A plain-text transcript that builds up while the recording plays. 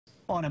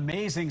Oh, an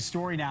amazing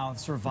story now of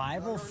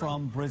survival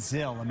from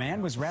Brazil. A man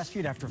was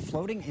rescued after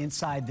floating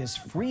inside this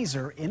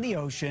freezer in the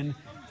ocean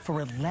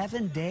for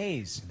 11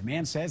 days. The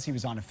man says he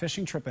was on a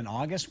fishing trip in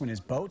August when his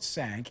boat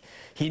sank.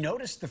 He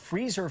noticed the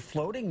freezer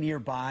floating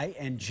nearby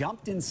and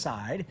jumped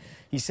inside.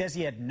 He says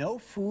he had no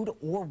food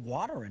or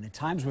water and at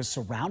times was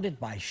surrounded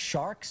by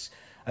sharks.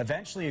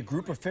 Eventually, a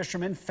group of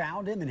fishermen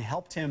found him and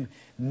helped him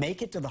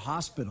make it to the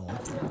hospital.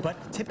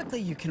 But typically,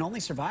 you can only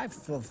survive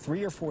for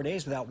 3 or 4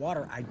 days without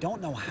water. I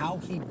don't know how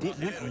he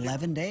did it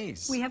 11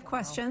 days. We have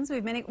questions. We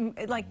have many,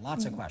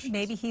 lots of questions.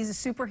 Maybe he's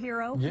a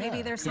superhero. Yeah.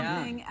 Maybe there's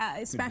something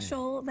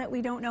special that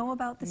we don't know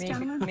about this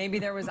gentleman. Maybe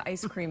there was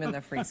ice cream in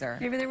the freezer.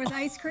 Maybe there was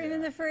ice cream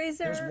in the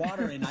freezer. There's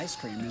water in ice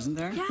cream, isn't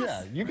there? Yes.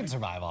 Yeah, you can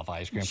survive off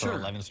ice cream for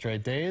 11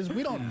 straight days.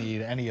 We don't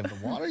need any of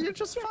the water. You're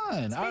just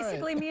fine. It's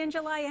basically me in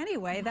July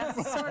anyway. That's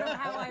sort of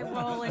how I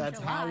roll in That's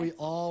July. how we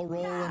all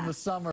roll in the summer.